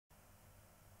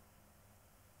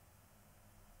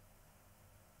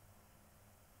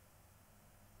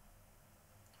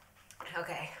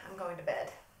Okay, I'm going to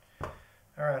bed.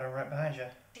 Alright, I'm right behind you.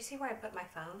 Do you see where I put my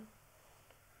phone?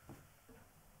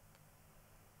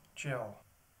 Jill.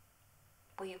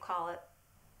 Will you call it?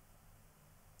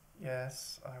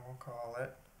 Yes, I will call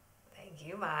it. Thank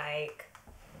you, Mike.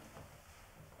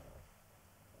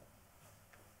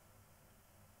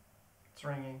 It's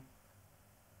ringing.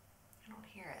 I don't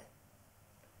hear it.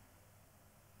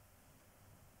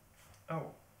 Oh.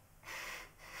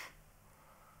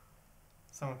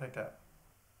 Someone picked up.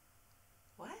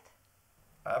 What?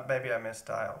 Maybe I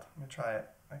misdialed. Let me try it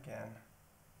again.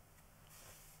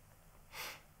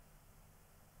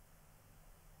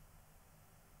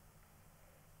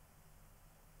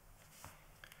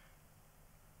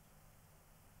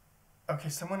 Okay,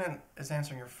 someone is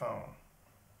answering your phone.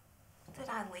 Did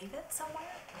I leave it somewhere?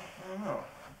 I don't know.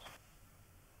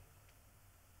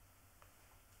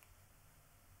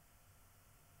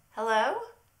 Hello?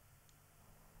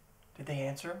 Did they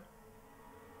answer?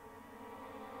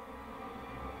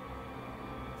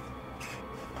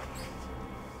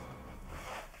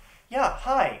 Yeah,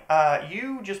 hi.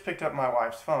 You just picked up my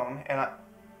wife's phone, and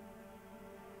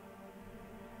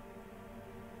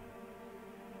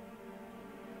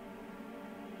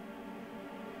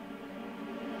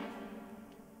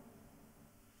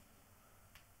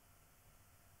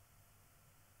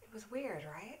It was weird,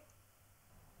 right?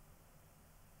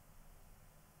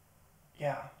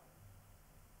 yeah.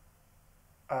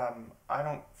 I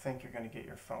don't think you're going to get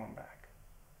your phone back.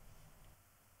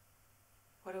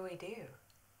 What do we do?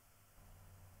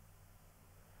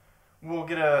 We'll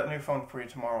get a new phone for you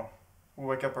tomorrow. We'll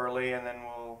wake up early, and then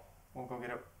we'll go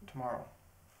get it tomorrow.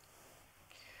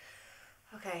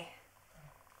 Okay.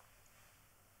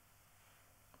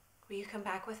 Will you come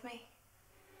back with me?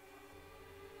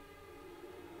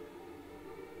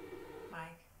 Mike?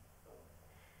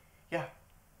 Yeah.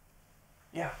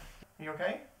 Yeah. You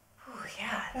okay? Oh,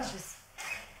 yeah, it's just,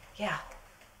 yeah.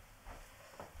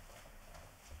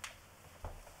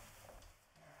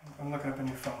 I'm looking up a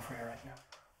new phone for you right now.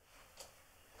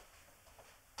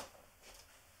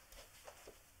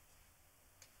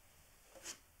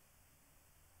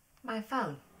 My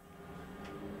phone.